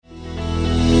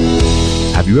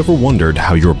Have you ever wondered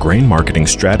how your grain marketing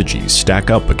strategies stack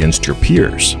up against your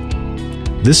peers?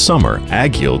 This summer,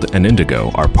 AgYield and Indigo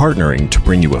are partnering to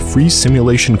bring you a free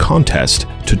simulation contest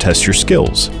to test your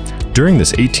skills. During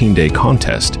this 18-day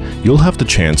contest, you'll have the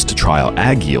chance to trial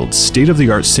AgYield's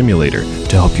state-of-the-art simulator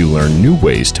to help you learn new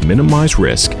ways to minimize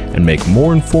risk and make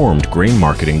more informed grain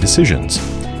marketing decisions.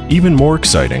 Even more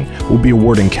exciting, we'll be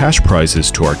awarding cash prizes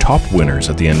to our top winners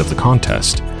at the end of the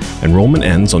contest. Enrollment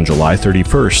ends on July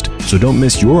 31st, so don't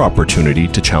miss your opportunity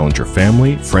to challenge your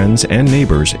family, friends, and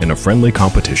neighbors in a friendly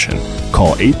competition.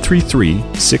 Call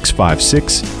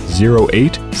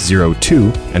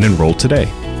 833-656-0802 and enroll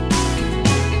today.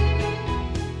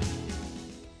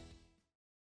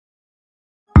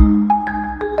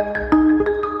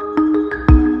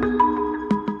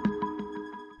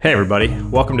 Hey everybody,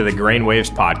 welcome to the Grain Waves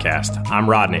podcast. I'm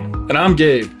Rodney. And I'm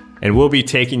Gabe. And we'll be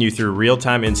taking you through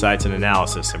real-time insights and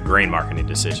analysis of grain marketing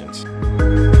decisions.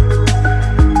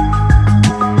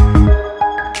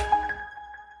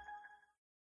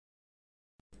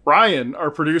 Ryan,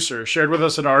 our producer, shared with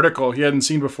us an article he hadn't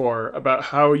seen before about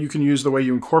how you can use the way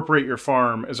you incorporate your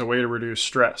farm as a way to reduce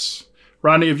stress.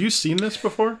 Rodney, have you seen this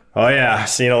before? Oh yeah, I've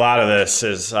seen a lot of this.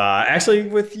 Is actually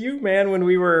with you, man, when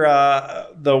we were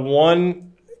the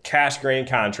one cash grain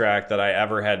contract that I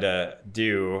ever had to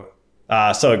do.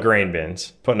 So grain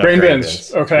bins, putting up grain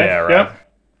bins. Okay. Yeah, right.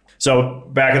 Yep. So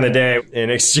back in the day,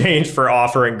 in exchange for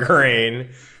offering grain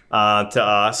to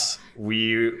us,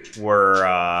 we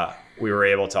were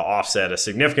able to offset a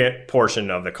significant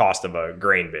portion of the cost of a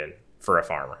grain bin for a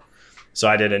farmer. So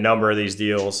I did a number of these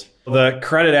deals. The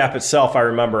credit app itself, I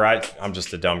remember, I'm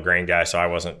just a dumb grain guy, so I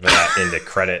wasn't that into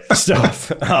credit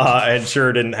stuff, and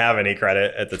sure didn't have any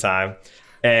credit at the time.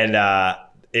 And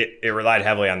it relied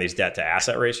heavily on these debt to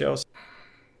asset ratios.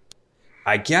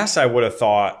 I guess I would have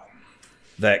thought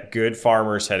that good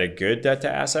farmers had a good debt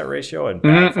to asset ratio and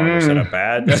bad farmers had a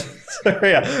bad.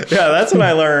 yeah, that's when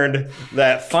I learned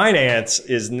that finance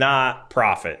is not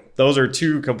profit. Those are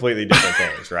two completely different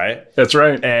things, right? That's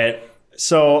right. And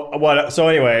so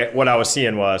anyway, what I was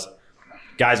seeing was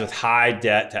guys with high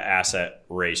debt to asset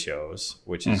ratios,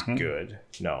 which is good.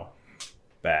 No,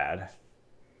 bad.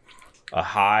 A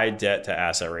high debt to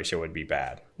asset ratio would be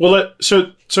bad. Well, let's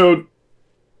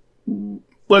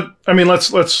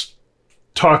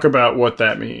talk about what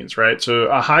that means, right? So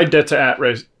a high debt to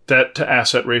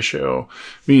asset ratio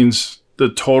means the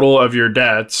total of your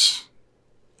debts.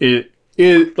 It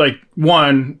like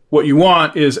one, what you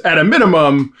want is at a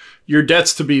minimum your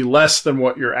debts to be less than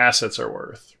what your assets are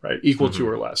worth, right? Equal to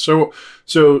or less. So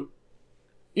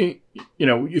a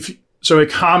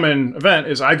common event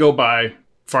is I go buy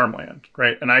farmland,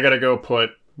 right? And I got to go put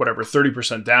whatever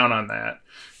 30% down on that.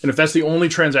 And if that's the only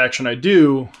transaction I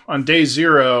do on day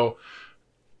zero,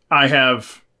 I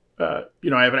have I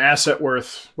have an asset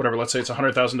worth whatever. Let's say it's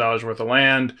 $100,000 worth of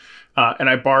land, and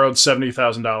I borrowed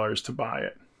 $70,000 to buy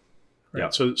it.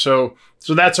 Right? Yep. So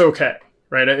that's okay,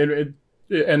 right?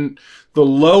 And the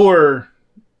lower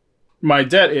my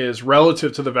debt is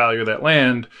relative to the value of that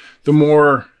land, the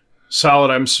more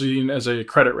solid I'm seen as a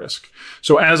credit risk.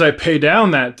 So as I pay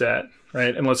down that debt,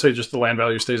 right, and let's say just the land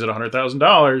value stays at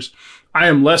 $100,000, I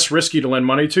am less risky to lend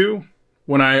money to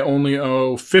when I only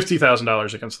owe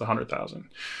 $50,000 against the $100,000.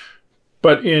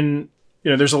 But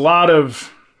there's a lot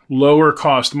of lower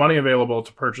cost money available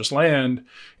to purchase land,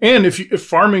 and if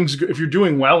you're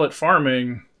doing well at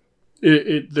farming,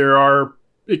 it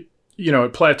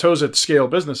plateaus at scale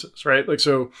businesses, right? Like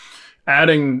so,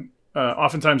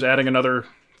 oftentimes adding another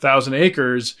 1,000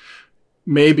 acres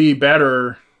may be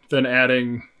better than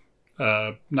adding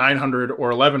 900 or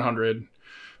 1,100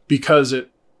 because it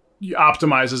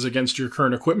optimizes against your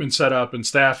current equipment setup and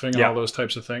staffing and all those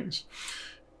types of things.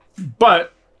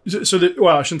 But I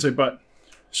shouldn't say but.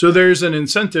 So there's an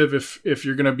incentive if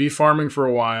you're going to be farming for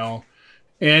a while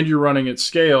and you're running at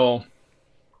scale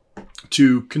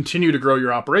to continue to grow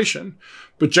your operation.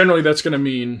 But generally that's going to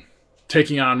mean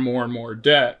taking on more and more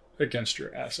debt against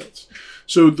your assets.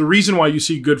 So the reason why you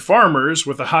see good farmers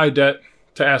with a high debt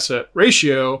to asset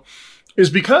ratio is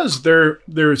because they're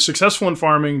successful in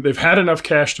farming. They've had enough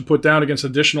cash to put down against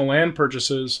additional land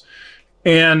purchases,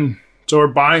 and so are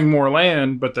buying more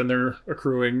land, but then they're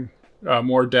accruing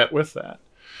more debt with that.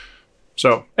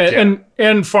 So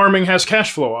and farming has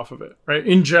cash flow off of it, right?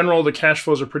 In general, the cash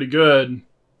flows are pretty good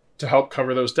to help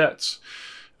cover those debts.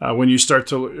 When you start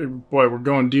to, we're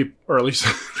going deep, or at least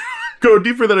go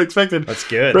deeper than expected. That's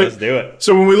good. Right? Let's do it.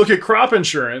 So when we look at crop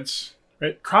insurance,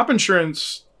 right? Crop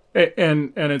insurance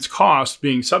and its cost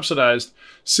being subsidized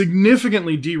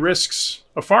significantly de-risks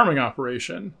a farming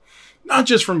operation, not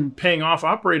just from paying off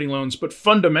operating loans, but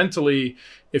fundamentally,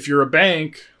 if you're a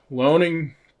bank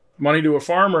loaning money to a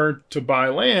farmer to buy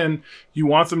land, you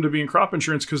want them to be in crop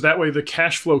insurance because that way the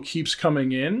cash flow keeps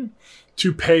coming in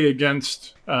to pay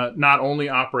against not only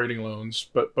operating loans,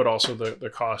 but also the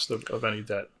cost of any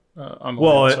debt on the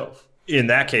land itself. In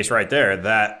that case right there,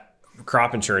 that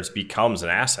crop insurance becomes an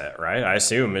asset, right? I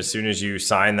assume as soon as you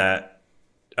sign that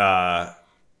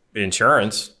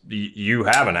insurance, you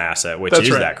have an asset, which is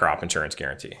that crop insurance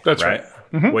guarantee. That's right.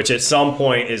 Mm-hmm. Which at some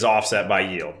point is offset by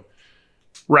yield.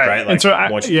 Right. Like, and so, I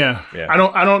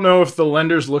don't know if the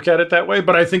lenders look at it that way,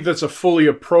 but I think that's a fully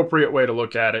appropriate way to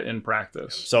look at it in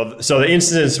practice. So the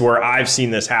instance where I've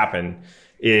seen this happen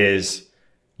is,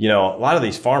 a lot of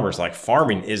these farmers, like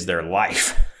farming is their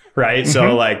life, right? Mm-hmm.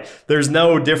 So like there's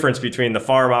no difference between the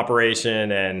farm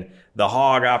operation and the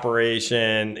hog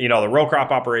operation, the row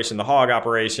crop operation, the hog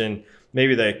operation.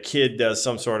 Maybe the kid does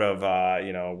some sort of,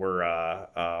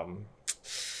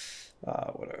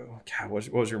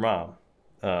 what was your mom?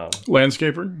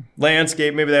 Landscaper.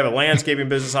 Maybe they have a landscaping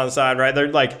business on the side, right?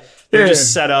 They're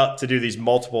just set up to do these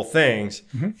multiple things.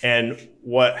 Mm-hmm. And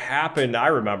what happened, I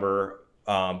remember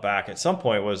back at some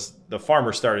point, was the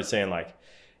farmer started saying like,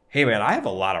 hey man, I have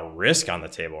a lot of risk on the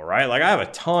table, right? Like I have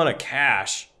a ton of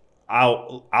cash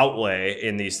outlay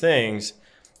in these things.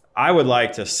 I would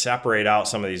like to separate out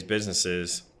some of these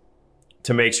businesses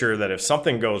to make sure that if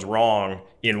something goes wrong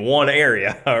in one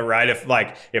area, right? If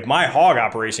my hog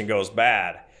operation goes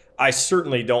bad, I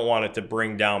certainly don't want it to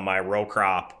bring down my row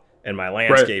crop and my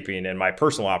landscaping and my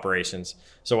personal operations.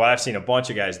 So what I've seen a bunch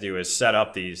of guys do is set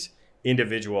up these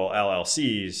individual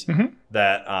LLCs mm-hmm.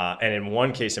 that, and in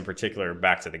one case in particular,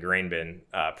 back to the grain bin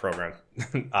program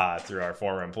through our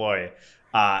former employee,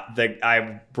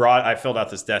 I filled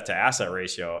out this debt to asset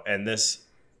ratio, and this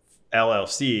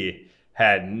LLC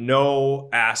had no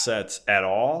assets at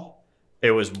all.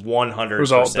 It was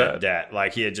 100% debt.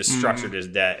 Like he had just structured his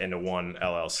debt into one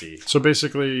LLC. So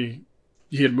basically,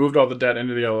 he had moved all the debt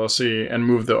into the LLC and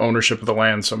moved the ownership of the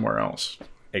land somewhere else.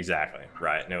 Exactly,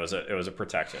 right. And it was a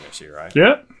protection issue, right?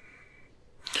 Yeah.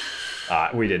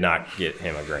 We did not get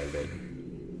him a grain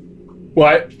bin.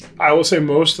 Well, I will say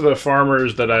most of the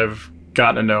farmers that I've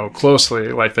gotten to know closely,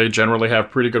 like they generally have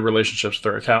pretty good relationships with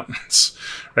their accountants,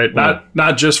 right?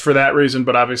 Not just for that reason,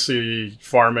 but obviously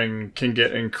farming can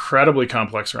get incredibly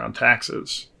complex around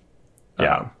taxes.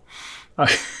 Yeah.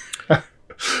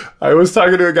 I was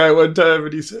talking to a guy one time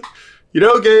and he said,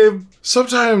 Gabe,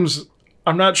 sometimes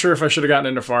I'm not sure if I should have gotten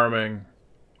into farming.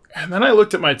 And then I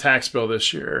looked at my tax bill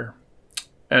this year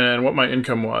and what my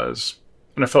income was,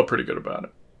 and I felt pretty good about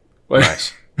it.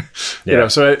 Nice. Yeah.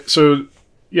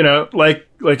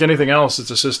 Like anything else,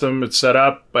 it's a system, it's set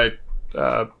up. Like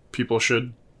people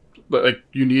should,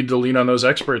 you need to lean on those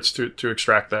experts to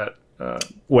extract that.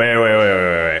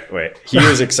 Wait. He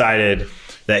was excited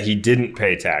that he didn't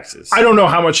pay taxes. I don't know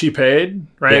how much he paid,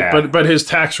 right? Yeah. But his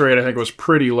tax rate, I think, was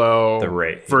pretty low. The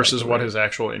rate versus what his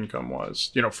actual income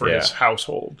was, for his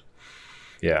household.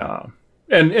 Yeah.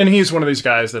 And he's one of these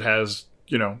guys that has,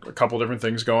 a couple different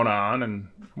things going on and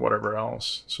whatever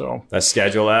else. So that's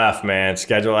Schedule F, man.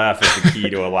 Schedule F is the key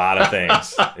to a lot of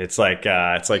things. It's like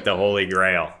the Holy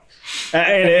Grail,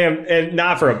 and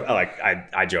not for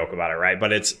I joke about it, right?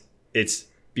 But it's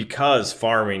because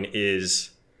farming is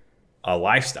a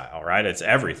lifestyle, right? It's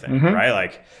everything, mm-hmm. right?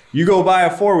 Like you go buy a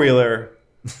 4-wheeler,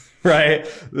 right?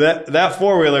 That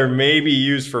 4-wheeler may be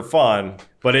used for fun,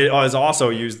 but it is also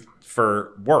used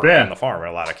for work on the farm in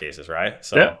a lot of cases, right?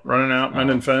 So running out,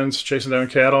 mending fence, chasing down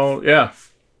cattle, yeah,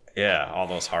 all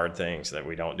those hard things that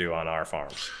we don't do on our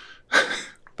farms.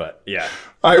 But yeah,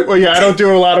 I don't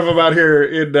do a lot of them out here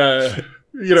in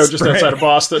just outside of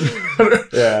Boston.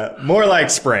 Yeah, more like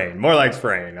spraying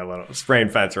a little spraying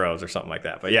fence rows or something like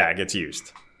that. But yeah, it gets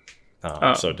used.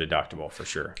 So deductible for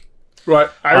sure. Right,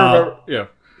 I remember.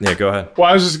 Yeah, go ahead. Well,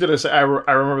 I was just gonna say, I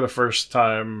remember the first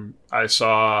time I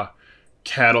saw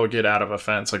cattle get out of a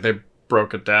fence, like they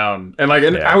broke it down, and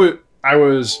I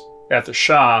was at the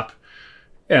shop,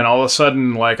 and all of a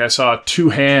sudden, like I saw 2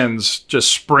 hands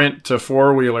just sprint to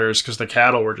 4-wheelers because the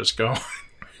cattle were just going.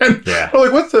 And I'm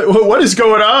like, what is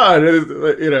going on?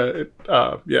 And,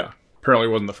 apparently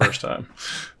wasn't the first time.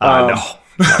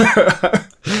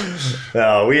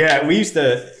 No, we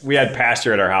had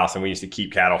pasture at our house, and we used to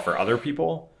keep cattle for other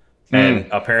people. And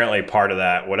apparently part of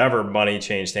that, whatever money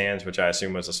changed hands, which I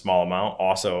assume was a small amount,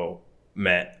 also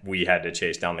meant we had to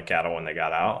chase down the cattle when they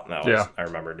got out. And that was, I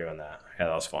remember doing that. Yeah,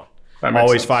 that was fun.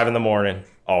 Always sense. 5 a.m,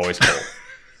 always cold.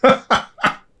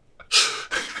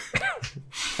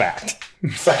 Fact.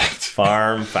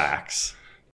 Farm facts.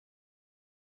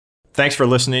 Thanks for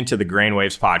listening to the Grain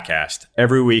Waves podcast.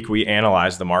 Every week we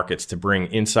analyze the markets to bring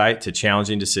insight to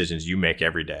challenging decisions you make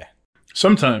every day.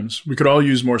 Sometimes we could all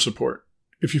use more support.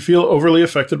 If you feel overly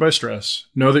affected by stress,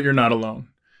 know that you're not alone.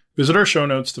 Visit our show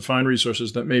notes to find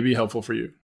resources that may be helpful for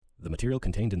you. The material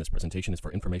contained in this presentation is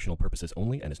for informational purposes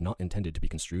only and is not intended to be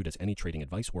construed as any trading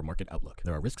advice or market outlook.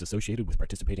 There are risks associated with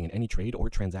participating in any trade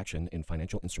or transaction in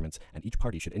financial instruments, and each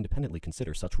party should independently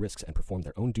consider such risks and perform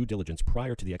their own due diligence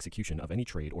prior to the execution of any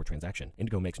trade or transaction.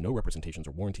 Indigo makes no representations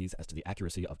or warranties as to the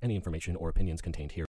accuracy of any information or opinions contained here.